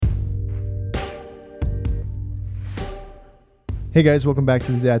Hey guys, welcome back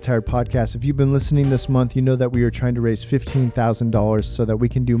to the Dad Tired Podcast. If you've been listening this month, you know that we are trying to raise $15,000 so that we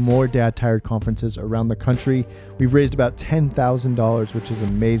can do more Dad Tired conferences around the country. We've raised about $10,000, which is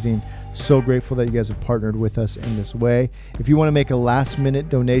amazing. So grateful that you guys have partnered with us in this way. If you want to make a last minute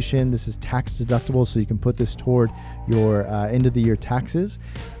donation, this is tax deductible, so you can put this toward your end of the year taxes.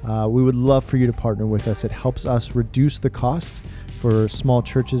 We would love for you to partner with us. It helps us reduce the cost for small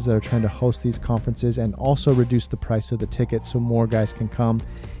churches that are trying to host these conferences and also reduce the price of the ticket so more guys can come.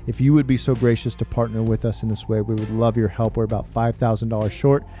 If you would be so gracious to partner with us in this way, we would love your help. We're about $5,000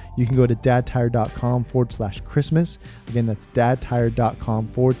 short. You can go to dadtired.com/Christmas. Again, that's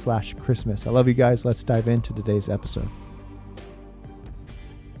dadtired.com/Christmas. I love you guys. Let's dive into today's episode.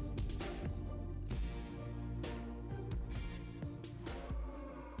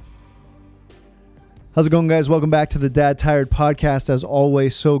 How's it going, guys? Welcome back to the Dad Tired Podcast. As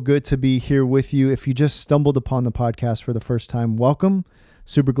always, so good to be here with you. If you just stumbled upon the podcast for the first time, welcome.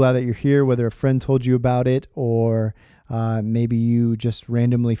 Super glad that you're here, whether a friend told you about it or maybe you just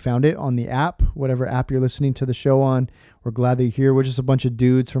randomly found it on the app, whatever app you're listening to the show on. We're glad that you're here. We're just a bunch of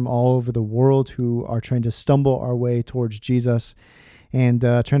dudes from all over the world who are trying to stumble our way towards Jesus and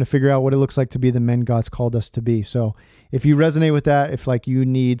trying to figure out what it looks like to be the men God's called us to be. So if you resonate with that, if like you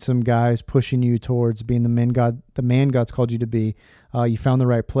need some guys pushing you towards being the man God's called you to be, you found the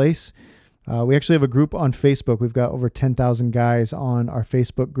right place. We actually have a group on Facebook. We've got over 10,000 guys on our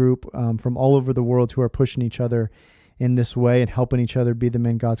Facebook group from all over the world who are pushing each other in this way and helping each other be the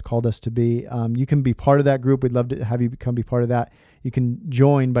men God's called us to be. You can be part of that group. We'd love to have you be part of that. You can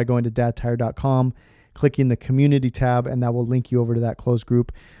join by going to dadtired.com, clicking the community tab, and that will link you over to that closed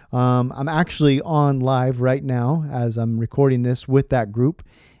group. I'm actually on live right now as I'm recording this with that group.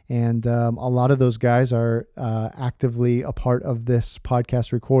 And a lot of those guys are actively a part of this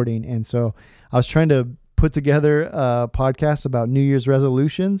podcast recording. And so I was trying to put together a podcast about New Year's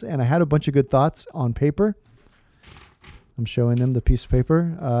resolutions, and I had a bunch of good thoughts on paper. I'm showing them the piece of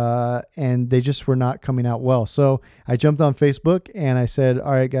paper, and they just were not coming out well. So I jumped on Facebook and I said,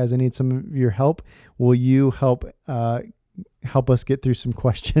 all right, guys, I need some of your help. Will you help us get through some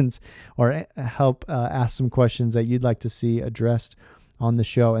questions or help ask some questions that you'd like to see addressed on the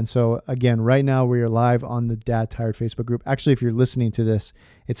show? And so again, right now we are live on the Dad Tired Facebook group. Actually, if you're listening to this,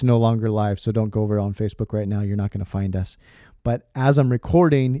 it's no longer live. So don't go over on Facebook right now. You're not going to find us. But as I'm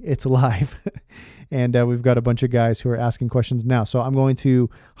recording, it's live. And we've got a bunch of guys who are asking questions now. So I'm going to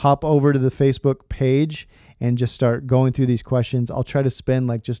hop over to the Facebook page and just start going through these questions. I'll try to spend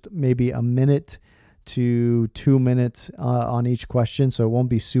like just maybe a minute to 2 minutes on each question. So it won't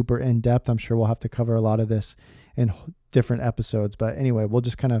be super in depth. I'm sure we'll have to cover a lot of this in different episodes. But anyway, we'll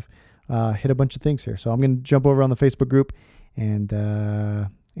just kind of hit a bunch of things here. So I'm going to jump over on the Facebook group and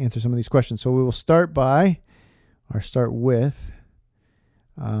answer some of these questions. So we will start with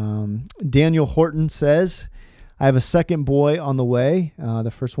Daniel Horton says, I have a second boy on the way. The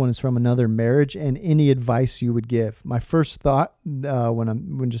first one is from another marriage, and any advice you would give. My first thought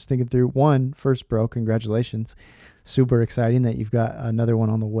when just thinking through, first, bro, congratulations. Super exciting that you've got another one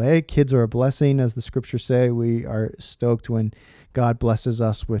on the way. Kids are a blessing, as the scriptures say. We are stoked when God blesses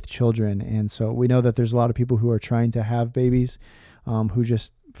us with children. And so we know that there's a lot of people who are trying to have babies who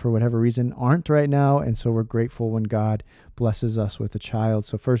just, for whatever reason, aren't right now. And so we're grateful when God blesses us with a child.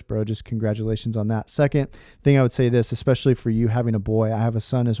 So first, bro, just congratulations on that. Second thing I would say this, especially for you having a boy, I have a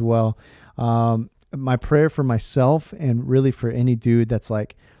son as well. My prayer for myself and really for any dude that's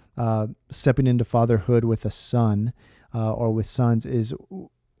like stepping into fatherhood with a son or with sons is,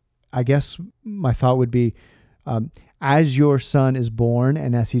 I guess my thought would be, as your son is born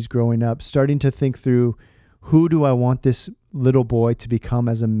and as he's growing up, starting to think through, who do I want this little boy to become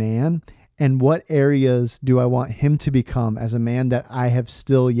as a man? And what areas do I want him to become as a man that I have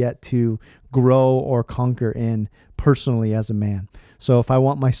still yet to grow or conquer in personally as a man? So if I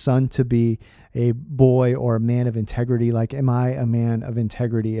want my son to be a boy or a man of integrity, like, am I a man of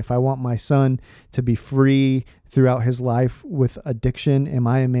integrity? If I want my son to be free throughout his life with addiction, am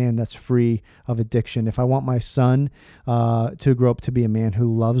I a man that's free of addiction? If I want my son to grow up to be a man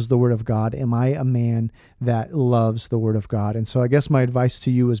who loves the Word of God, am I a man that loves the Word of God? And so I guess my advice to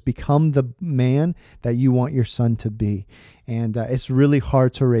you is become the man that you want your son to be. And it's really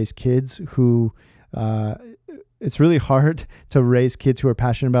hard to raise kids who it's really hard to raise kids who are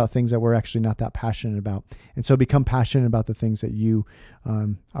passionate about things that we're actually not that passionate about. And so become passionate about the things that you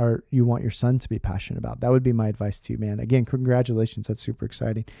want your son to be passionate about. That would be my advice to you, man. Again, congratulations. That's super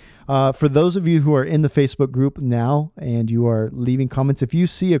exciting. For those of you who are in the Facebook group now and you are leaving comments, if you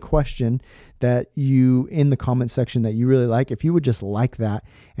see a question that you in the comment section that you really like, if you would just like that,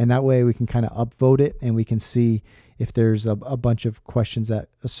 and that way we can kind of upvote it and we can see if there's a bunch of questions that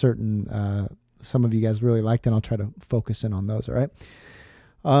a certain some of you guys really liked, and I'll try to focus in on those. All right.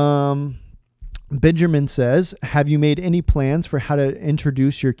 Benjamin says, have you made any plans for how to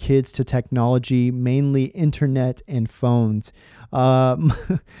introduce your kids to technology, mainly internet and phones?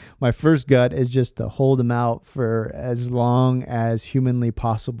 My first gut is just to hold them out for as long as humanly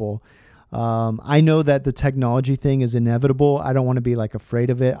possible. I know that the technology thing is inevitable. I don't want to be like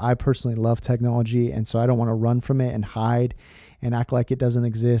afraid of it. I personally love technology, and so I don't want to run from it and hide and act like it doesn't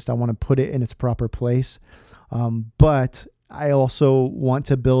exist. I want to put it in its proper place. But I also want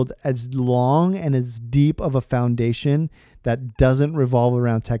to build as long and as deep of a foundation that doesn't revolve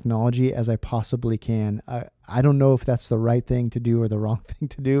around technology as I possibly can. I don't know if that's the right thing to do or the wrong thing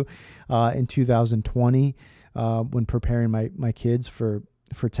to do in 2020 when preparing my kids for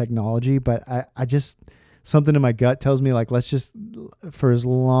technology. But I just, something in my gut tells me like, let's just, for as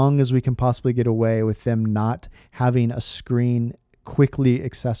long as we can possibly get away with them not having a screen quickly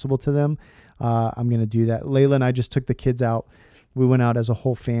accessible to them, I'm going to do that. Layla and I just took the kids out. We went out as a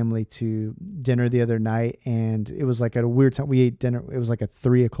whole family to dinner the other night, and it was like at a weird time. We ate dinner. It was like a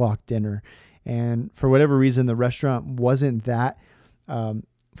 3:00 dinner. And for whatever reason, the restaurant wasn't that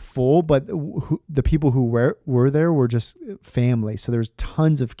full, but the people who were there were just family. So there's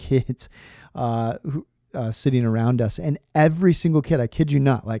tons of kids sitting around us, and every single kid, I kid you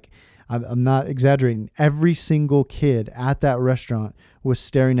not, like I'm not exaggerating, every single kid at that restaurant was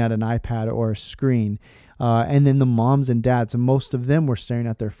staring at an iPad or a screen. And then the moms and dads, and most of them were staring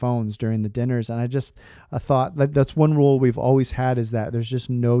at their phones during the dinners. And I thought that's one rule we've always had, is that there's just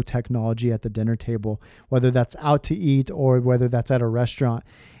no technology at the dinner table, whether that's out to eat or whether that's at a restaurant.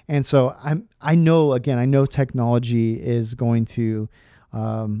 And so I know technology is going to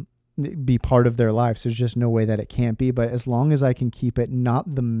be part of their lives. There's just no way that it can't be. But as long as I can keep it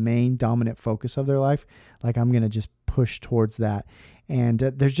not the main dominant focus of their life, like I'm going to just push towards that. And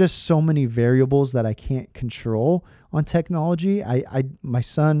there's just so many variables that I can't control on technology. My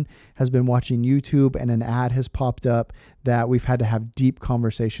son has been watching YouTube, and an ad has popped up that we've had to have deep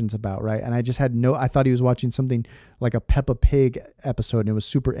conversations about, right? And I just had I thought he was watching something like a Peppa Pig episode, and it was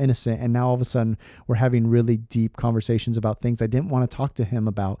super innocent. And now all of a sudden we're having really deep conversations about things I didn't want to talk to him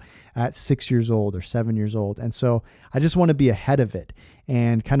about at 6 years old or 7 years old. And so I just want to be ahead of it,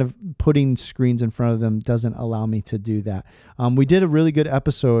 and kind of putting screens in front of them doesn't allow me to do that. We did a really good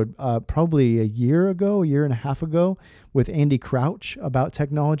episode probably a year and a half ago with Andy Crouch about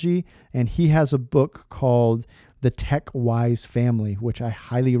technology, and he has a book called The Tech Wise Family, which I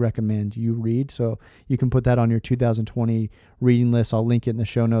highly recommend you read. So you can put that on your 2020 reading list. I'll link it in the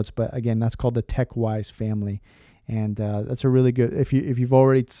show notes. But again, that's called The Tech Wise Family. And that's a really good, if you've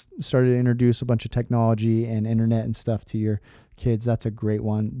already started to introduce a bunch of technology and internet and stuff to your kids, that's a great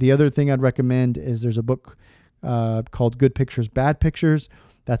one. The other thing I'd recommend is there's a book called Good Pictures, Bad Pictures.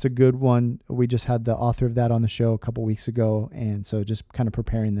 That's a good one. We just had the author of that on the show a couple weeks ago. And so just kind of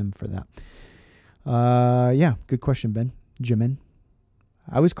preparing them for that. Yeah, good question, Benjamin.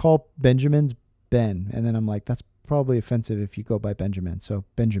 I always call Benjamins Ben, and then I'm like, that's probably offensive if you go by Benjamin. So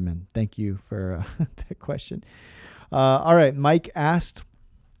Benjamin, thank you for that question. All right, Mike asked,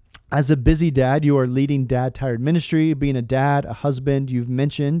 as a busy dad, you are leading Dad Tired Ministry, being a dad, a husband. You've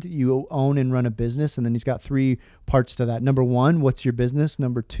mentioned you own and run a business, and then he's got 3 parts to that. Number 1, what's your business?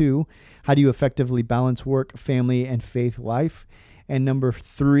 Number 2, how do you effectively balance work, family, and faith life? And number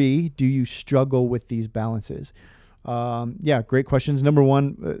 3, do you struggle with these balances? Yeah, great questions. Number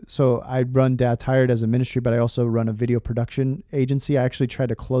 1, so I run Dad Tired as a ministry, but I also run a video production agency. I actually tried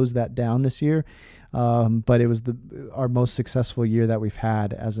to close that down this year, but it was our most successful year that we've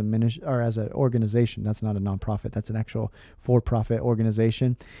had as a ministry or as an organization. That's not a nonprofit. That's an actual for-profit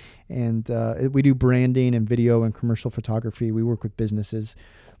organization. And we do branding and video and commercial photography. We work with businesses.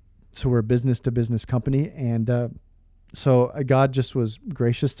 So we're a business-to-business company. And so God just was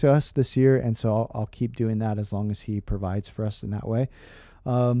gracious to us this year, and so I'll keep doing that as long as He provides for us in that way.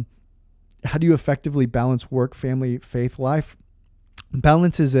 How do you effectively balance work, family, faith life?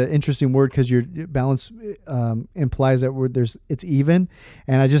 balance is an interesting word because your balance implies that it's even,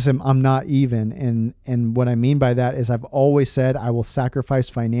 and I'm not even, and what I mean by that is I've always said I will sacrifice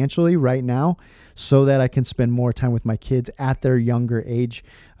financially right now so that I can spend more time with my kids at their younger age,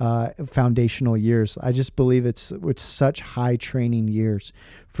 foundational years. I just believe it's such high training years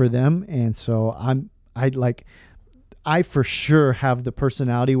for them, and so I for sure have the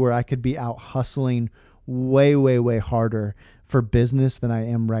personality where I could be out hustling way, way, way harder for business than I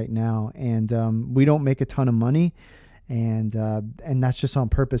am right now. And we don't make a ton of money, and that's just on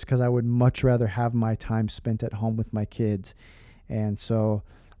purpose because I would much rather have my time spent at home with my kids. And so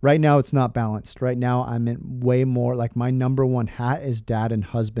right now it's not balanced. Right now I'm in way more, like my number one hat is dad and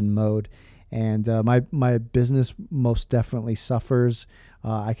husband mode. And my business most definitely suffers.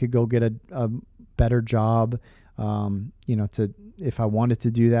 I could go get a better job, if I wanted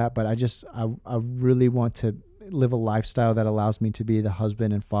to do that, but I really want to live a lifestyle that allows me to be the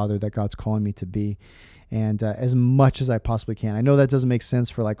husband and father that God's calling me to be. And as much as I possibly can. I know that doesn't make sense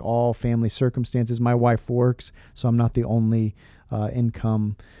for like all family circumstances. My wife works, so I'm not the only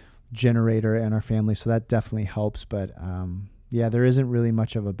income generator in our family. So that definitely helps. But there isn't really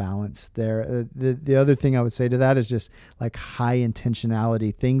much of a balance there. The other thing I would say to that is just like high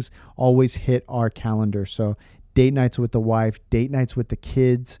intentionality. Things always hit our calendar. So date nights with the wife, date nights with the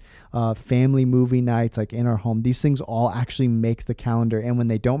kids, family movie nights like in our home. These things all actually make the calendar. And when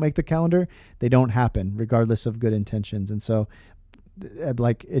they don't make the calendar, they don't happen regardless of good intentions. And so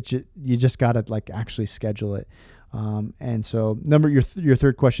you just got to like actually schedule it. And so your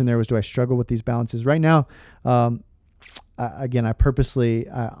third question there was, do I struggle with these balances right now? Again, I purposely,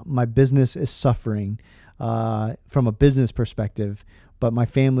 my business is suffering from a business perspective, but my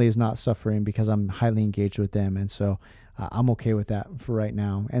family is not suffering because I'm highly engaged with them. And so I'm okay with that for right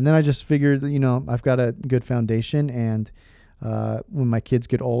now. And then I just figured, I've got a good foundation, and when my kids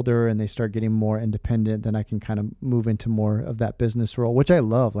get older and they start getting more independent, then I can kind of move into more of that business role, which I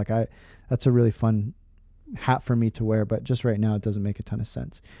love. That's a really fun hat for me to wear, but just right now it doesn't make a ton of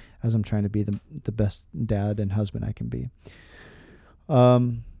sense as I'm trying to be the best dad and husband I can be.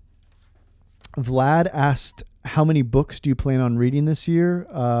 Vlad asked, how many books do you plan on reading this year?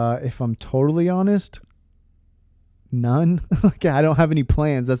 If I'm totally honest, none. I don't have any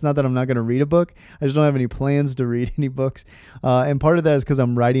plans. That's not that I'm not going to read a book. I just don't have any plans to read any books. And part of that is because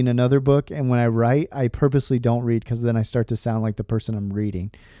I'm writing another book. And when I write, I purposely don't read because then I start to sound like the person I'm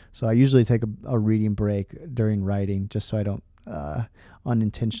reading. So I usually take a reading break during writing just so I don't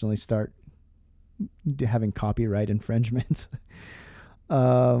unintentionally start having copyright infringements.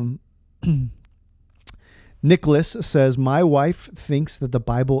 Nicholas says, my wife thinks that the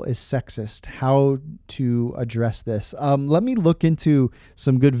Bible is sexist. How to address this? Let me look into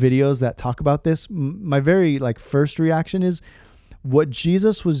some good videos that talk about this. My very first reaction is what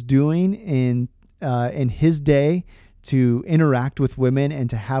Jesus was doing in his day to interact with women and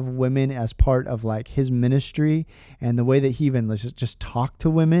to have women as part of his ministry, and the way that he even just talked to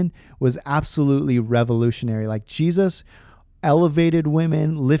women was absolutely revolutionary. Jesus elevated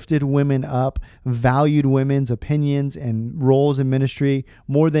women, lifted women up, valued women's opinions and roles in ministry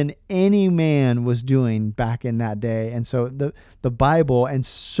more than any man was doing back in that day. And so the Bible, and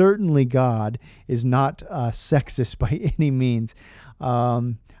certainly God, is not sexist by any means.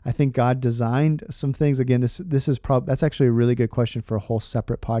 I think God designed some things. Again, that's actually a really good question for a whole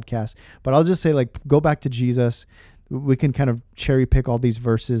separate podcast. But I'll just say, go back to Jesus. We can kind of cherry pick all these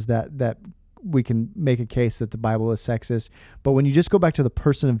verses that we can make a case that the Bible is sexist. But when you just go back to the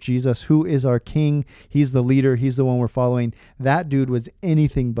person of Jesus, who is our king, he's the leader, he's the one we're following, that dude was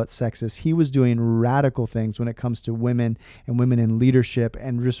anything but sexist. He was doing radical things when it comes to women and women in leadership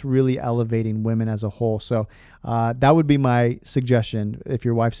and just really elevating women as a whole. So that would be my suggestion. If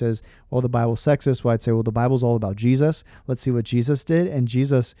your wife says, well, the Bible's sexist, well, I'd say, well, the Bible's all about Jesus. Let's see what Jesus did. And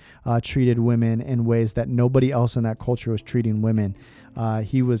Jesus treated women in ways that nobody else in that culture was treating women.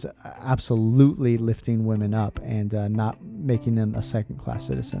 He was absolutely lifting women up and not making them a second-class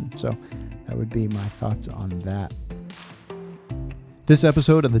citizen. So that would be my thoughts on that. This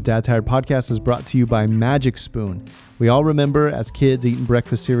episode of the Dad Tired Podcast is brought to you by Magic Spoon. We all remember as kids eating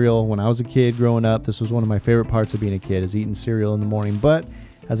breakfast cereal. When I was a kid growing up, this was one of my favorite parts of being a kid, is eating cereal in the morning. But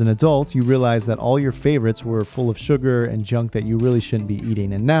as an adult, you realize that all your favorites were full of sugar and junk that you really shouldn't be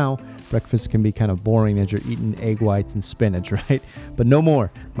eating. And now breakfast can be kind of boring as you're eating egg whites and spinach, right? But no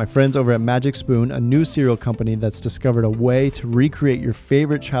more. My friends over at Magic Spoon, a new cereal company that's discovered a way to recreate your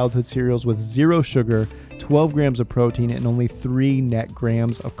favorite childhood cereals with 0 sugar, 12 grams of protein, and only 3 net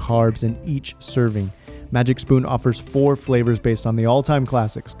grams of carbs in each serving. Magic Spoon offers 4 flavors based on the all-time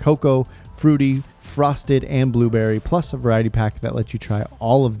classics: cocoa, fruity, frosted, and blueberry, plus a variety pack that lets you try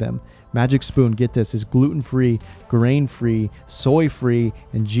all of them. Magic Spoon, get this, is gluten-free, grain-free, soy-free,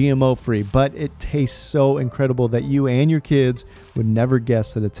 and GMO-free, but it tastes so incredible that you and your kids would never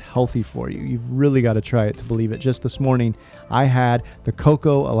guess that it's healthy for you. You've really got to try it to believe it. Just this morning, I had the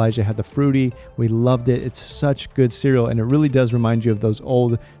cocoa, Elijah had the fruity. We loved it. It's such good cereal, and it really does remind you of those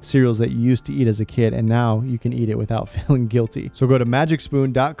old cereals that you used to eat as a kid, and now you can eat it without feeling guilty. So go to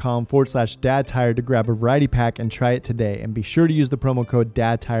magicspoon.com/dadtired to grab a variety pack and try it today, and be sure to use the promo code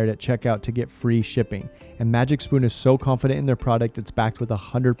DADTIRED at checkout to get free shipping. And Magic Spoon is so confident in their product, it's backed with a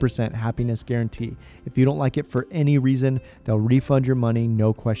 100% happiness guarantee. If you don't like it for any reason, they'll refund your money,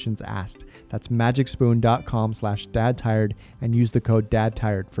 no questions asked. That's magicspoon.com/dadtired and use the code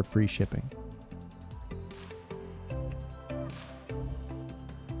DADTIRED for free shipping.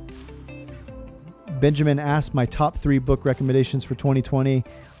 Benjamin asked my top 3 book recommendations for 2020.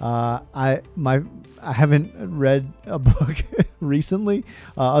 I haven't read a book recently,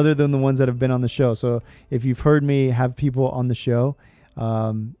 other than the ones that have been on the show. So if you've heard me have people on the show,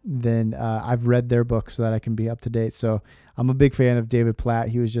 then I've read their books so that I can be up to date. So I'm a big fan of David Platt.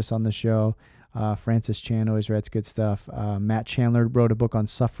 He was just on the show. Francis Chan always writes good stuff. Matt Chandler wrote a book on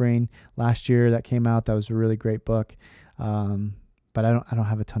suffering last year that came out. That was a really great book. But I don't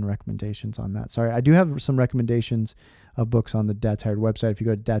have a ton of recommendations on that. Sorry, I do have some recommendations of books on the Dad Tired website. If you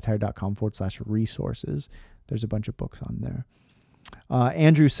go to dadtired.com/resources, there's a bunch of books on there.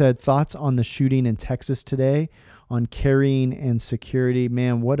 Andrew said, thoughts on the shooting in Texas today on carrying and security.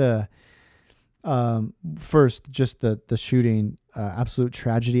 Man, what a, first, just the shooting, absolute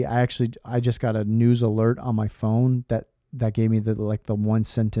tragedy. I just got a news alert on my phone that gave me the one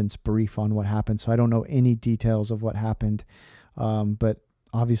sentence brief on what happened. So I don't know any details of what happened. But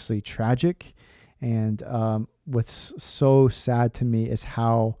obviously tragic. And what's so sad to me is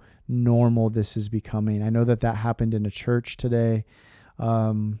how normal this is becoming. I know that happened in a church today.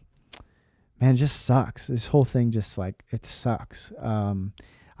 Man, it just sucks. This whole thing just it sucks. I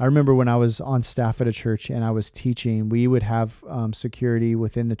remember when I was on staff at a church and I was teaching, we would have security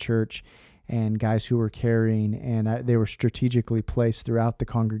within the church and guys who were carrying, and they were strategically placed throughout the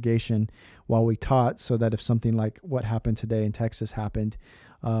congregation while we taught, so that if something like what happened today in Texas happened,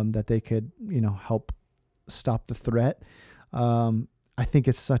 that they could, help stop the threat. I think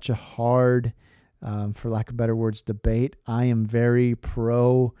it's such a hard, for lack of better words, debate. I am very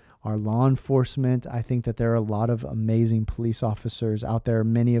pro our law enforcement. I think that there are a lot of amazing police officers out there,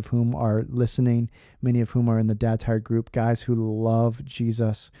 many of whom are listening, many of whom are in the Dad Tired group, guys who love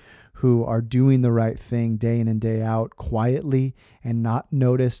Jesus, who are doing the right thing day in and day out quietly and not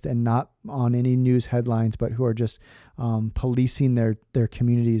noticed and not on any news headlines, but who are just policing their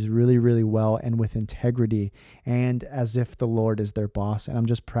communities really, really well and with integrity and as if the Lord is their boss. And I'm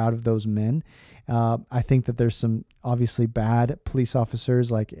just proud of those men. I think that there's some obviously bad police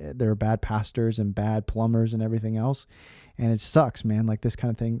officers, like there are bad pastors and bad plumbers and everything else. And it sucks, man. Like this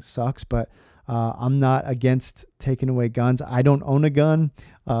kind of thing sucks, but I'm not against taking away guns. I don't own a gun.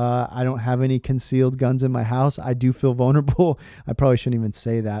 I don't have any concealed guns in my house. I do feel vulnerable. I probably shouldn't even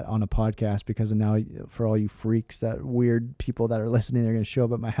say that on a podcast because now for all you freaks, that weird people that are listening, they're going to show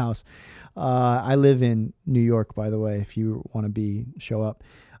up at my house. I live in New York, by the way, if you want to show up.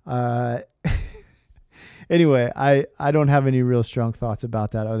 Anyway, I don't have any real strong thoughts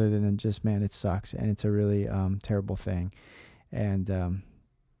about that other than just, man, it sucks. And it's a really terrible thing. And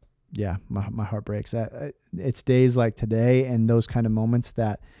yeah, my heart breaks. It's days like today and those kind of moments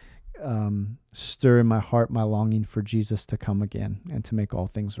that stir in my heart my longing for Jesus to come again and to make all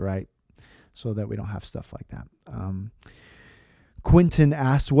things right so that we don't have stuff like that. Quentin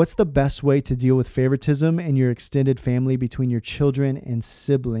asked, what's the best way to deal with favoritism in your extended family between your children and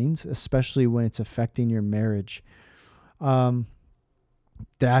siblings, especially when it's affecting your marriage?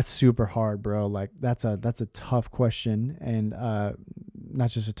 That's super hard, bro. Like that's a tough question, and not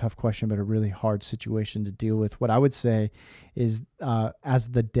just a tough question, but a really hard situation to deal with. What I would say is, as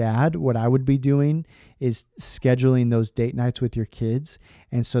the dad, what I would be doing is scheduling those date nights with your kids,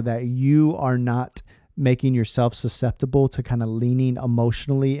 and so that you are not making yourself susceptible to kind of leaning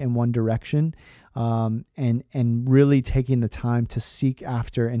emotionally in one direction, and really taking the time to seek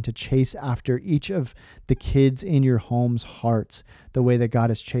after and to chase after each of the kids in your home's hearts the way that God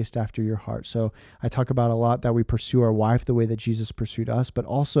has chased after your heart. So I talk about a lot that we pursue our wife the way that Jesus pursued us, but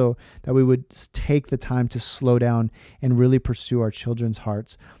also that we would take the time to slow down and really pursue our children's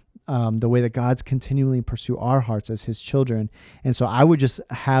hearts. the way that God's continually pursue our hearts as his children. And so I would just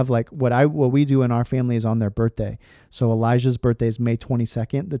have like what we do in our family is on their birthday. So Elijah's birthday is May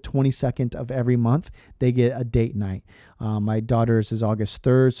 22nd. The 22nd of every month, they get a date night. My daughter's is August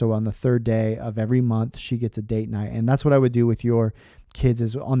 3rd. So on the third day of every month, she gets a date night. And that's what I would do with your kids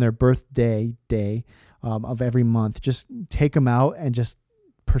is on their birthday day of every month, just take them out and just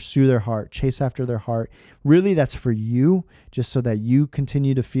pursue their heart, chase after their heart. Really, that's for you, just so that you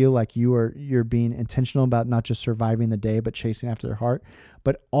continue to feel like you're being intentional about not just surviving the day, but chasing after their heart,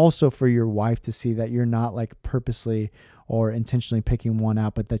 but also for your wife to see that you're not like purposely or intentionally picking one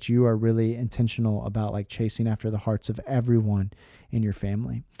out, but that you are really intentional about like chasing after the hearts of everyone in your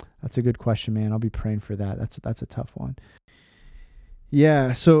family. That's a good question, man. I'll be praying for that. That's a tough one.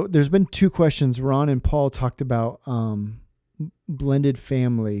 Yeah. So there's been two questions. Ron and Paul talked about, blended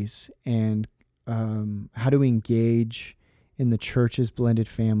families and how to engage in the church's blended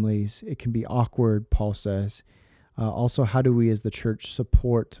families. It can be awkward, Paul says. Also, how do we as the church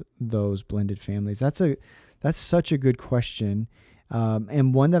support those blended families? That's such a good question,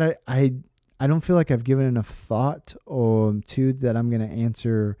 and one that I don't feel like I've given enough thought to that I'm going to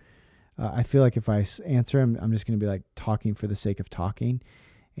answer. I feel like if I answer, I'm just going to be like talking for the sake of talking.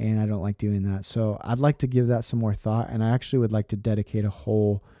 And I don't like doing that. So I'd like to give that some more thought. And I actually would like to dedicate a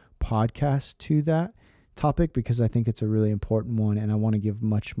whole podcast to that topic because I think it's a really important one. And I want to give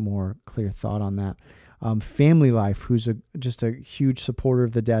much more clear thought on that. Family Life, who's just a huge supporter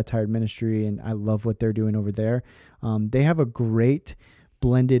of the Dad Tired ministry. And I love what they're doing over there. They have a great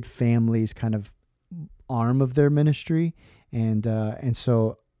blended families kind of arm of their ministry. And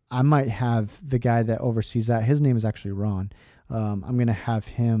so I might have the guy that oversees that. His name is actually Ron. I'm going to have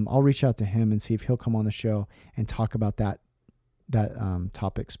him, I'll reach out to him and see if he'll come on the show and talk about that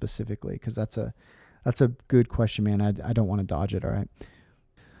topic specifically. Cause that's a good question, man. I don't want to dodge it. All right.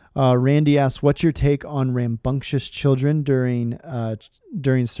 Randy asks, what's your take on rambunctious children during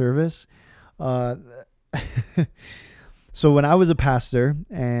service? So when I was a pastor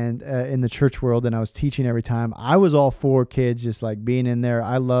and in the church world and I was teaching every time, I was all for kids just like being in there.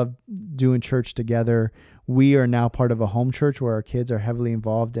 I love doing church together. We are now part of a home church where our kids are heavily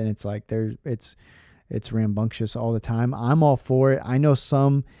involved, and it's like it's rambunctious all the time. I'm all for it. I know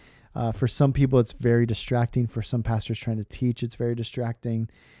for some people it's very distracting. For some pastors trying to teach, it's very distracting,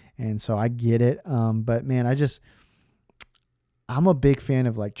 and so I get it. But man, I'm a big fan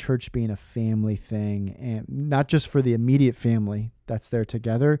of like church being a family thing, and not just for the immediate family that's there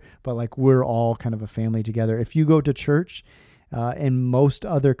together, but like we're all kind of a family together. If you go to church in most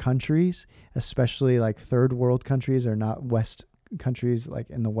other countries, especially like third world countries or not West countries, like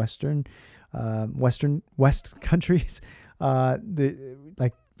in the West countries,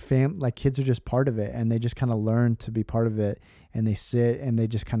 kids are just part of it, and they just kind of learn to be part of it, and they sit and they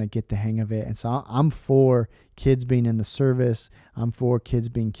just kind of get the hang of it. And so I'm for kids being in the service. I'm for kids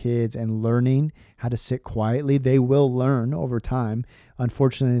being kids and learning how to sit quietly. They will learn over time.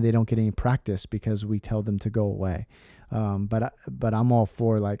 Unfortunately, they don't get any practice because we tell them to go away. But I'm all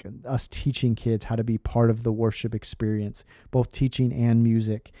for like us teaching kids how to be part of the worship experience, both teaching and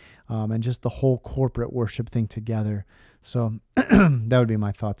music, and just the whole corporate worship thing together. So that would be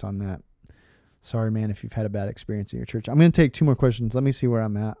my thoughts on that. Sorry, man, if you've had a bad experience in your church. I'm going to take two more questions. Let me see where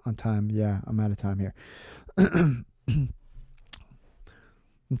I'm at on time. Yeah, I'm out of time here.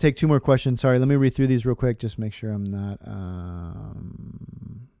 Take two more questions. Sorry, let me read through these real quick. Just make sure I'm not...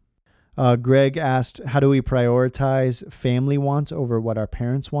 Greg asked, how do we prioritize family wants over what our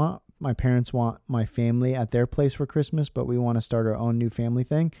parents want? My parents want my family at their place for Christmas, but we want to start our own new family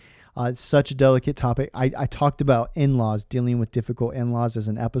thing. It's such a delicate topic. I talked about in-laws, dealing with difficult in-laws as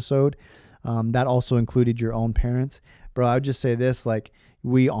an episode. That also included your own parents. Bro, I would just say this, like,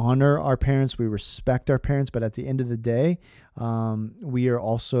 we honor our parents, we respect our parents, but at the end of the day, we are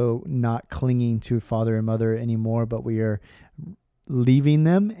also not clinging to father and mother anymore, but we are leaving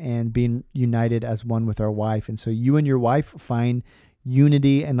them and being united as one with our wife. And so you and your wife find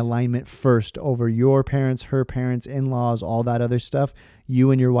unity and alignment first over your parents, her parents, in-laws, all that other stuff.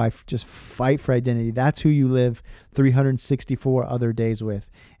 You and your wife just fight for identity. That's who you live 364 other days with.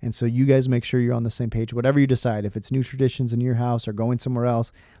 And so you guys make sure you're on the same page, whatever you decide. If it's new traditions in your house or going somewhere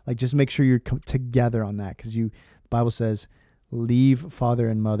else, like just make sure you're together on that, because the Bible says, leave father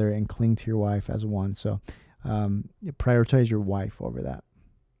and mother and cling to your wife as one. So prioritize your wife over that.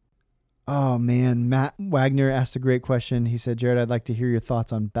 Oh man, Matt Wagner asked a great question. He said, Jerrad, I'd like to hear your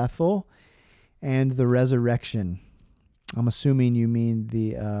thoughts on Bethel and the resurrection. I'm assuming you mean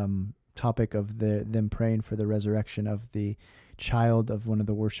the topic of them praying for the resurrection of the child of one of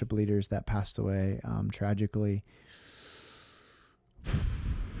the worship leaders that passed away tragically.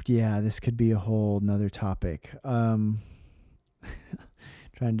 Yeah, this could be a whole nother topic. Trying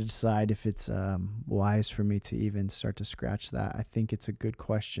to decide if it's wise for me to even start to scratch that. I think it's a good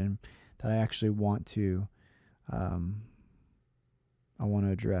question that I actually want to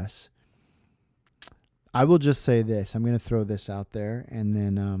address. I will just say this. I'm going to throw this out there, and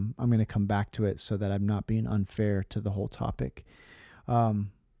then I'm going to come back to it so that I'm not being unfair to the whole topic.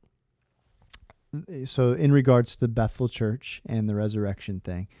 So in regards to the Bethel Church and the resurrection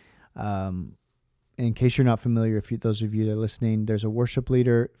thing, in case you're not familiar, those of you that are listening, there's a worship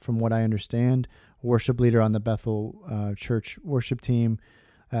leader, from what I understand, a worship leader on the Bethel Church worship team.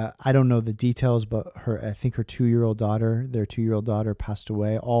 I don't know the details, but I think their 2-year-old daughter passed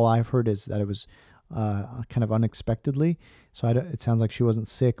away. All I've heard is that it was kind of unexpectedly. So it sounds like she wasn't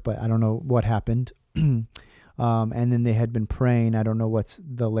sick, but I don't know what happened. And then they had been praying. I don't know what's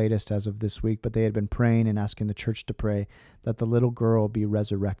the latest as of this week, but they had been praying and asking the church to pray that the little girl be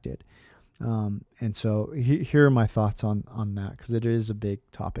resurrected. And so here are my thoughts on that, because it is a big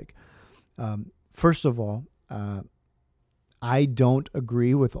topic. First of all, I don't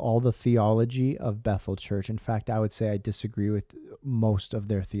agree with all the theology of Bethel Church. In fact, I would say I disagree with most of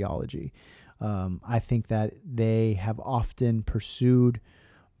their theology. I think that they have often pursued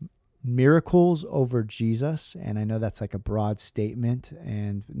miracles over Jesus, and I know that's like a broad statement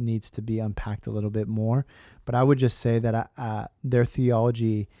and needs to be unpacked a little bit more, but I would just say that their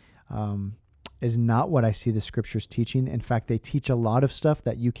theology is not what I see the scriptures teaching. In fact, they teach a lot of stuff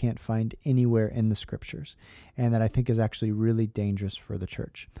that you can't find anywhere in the scriptures, and that I think is actually really dangerous for the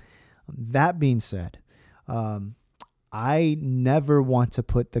church. That being said, I never want to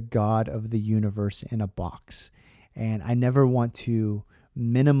put the God of the universe in a box, and I never want to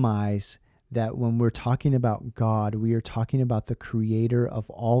minimize that when we're talking about God, we are talking about the creator of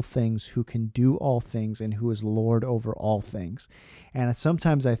all things, who can do all things and who is Lord over all things. And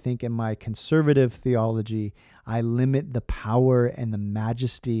sometimes I think in my conservative theology, I limit the power and the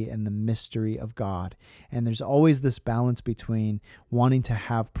majesty and the mystery of God. And there's always this balance between wanting to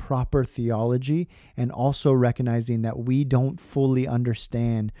have proper theology and also recognizing that we don't fully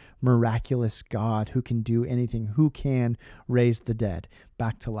understand miraculous God who can do anything, who can raise the dead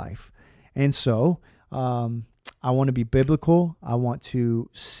back to life. And so I want to be biblical. I want to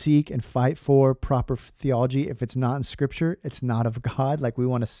seek and fight for proper theology. If it's not in Scripture, it's not of God. Like, we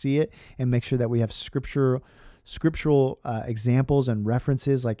want to see it and make sure that we have scriptural examples and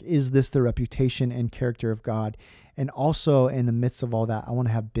references. Like, is this the reputation and character of God? And also, in the midst of all that, I want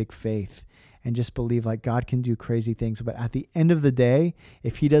to have big faith and just believe like God can do crazy things. But at the end of the day,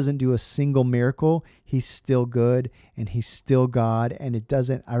 if he doesn't do a single miracle, he's still good and he's still God. And it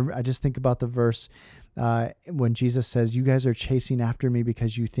doesn't, I just think about the verse when Jesus says, you guys are chasing after me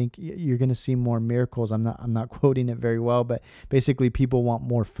because you think you're going to see more miracles. I'm not quoting it very well, but basically people want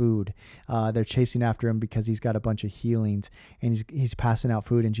more food. They're chasing after him because he's got a bunch of healings and he's passing out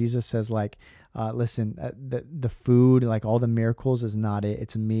food. And Jesus says like, listen, the food, like all the miracles is not it.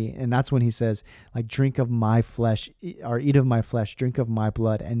 It's me. And that's when he says like, drink of my flesh or eat of my flesh, drink of my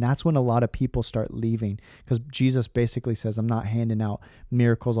blood. And that's when a lot of people start leaving, because Jesus basically says, I'm not handing out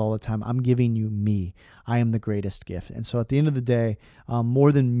miracles all the time. I'm giving you me. I am the greatest gift. And so at the end of the day,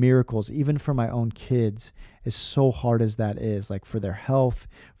 more than miracles, even for my own kids, as so hard as that is, like for their health,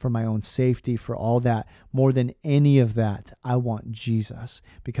 for my own safety, for all that, more than any of that, I want Jesus,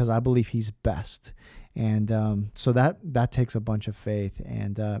 because I believe he's best. And so that takes a bunch of faith.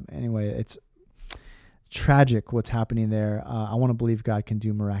 And anyway, it's tragic what's happening there. I want to believe God can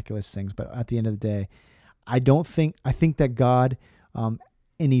do miraculous things, but at the end of the day, I think that God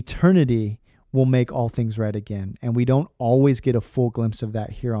in eternity will make all things right again. And we don't always get a full glimpse of that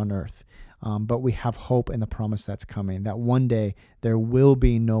here on earth. But we have hope in the promise that's coming, that one day there will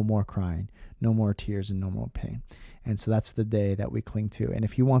be no more crying, no more tears, and no more pain. And so that's the day that we cling to. And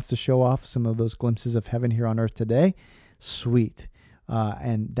if he wants to show off some of those glimpses of heaven here on earth today, sweet.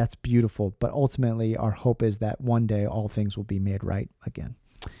 And that's beautiful. But ultimately, our hope is that one day all things will be made right again.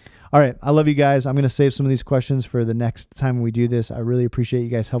 All right. I love you guys. I'm going to save some of these questions for the next time we do this. I really appreciate you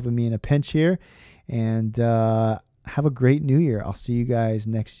guys helping me in a pinch here. And have a great new year. I'll see you guys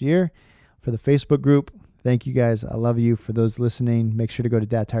next year. For the Facebook group, thank you guys. I love you. For those listening, make sure to go to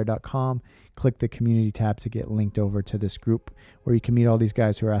dadtired.com, click the community tab to get linked over to this group where you can meet all these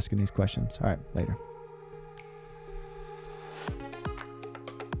guys who are asking these questions. All right, later.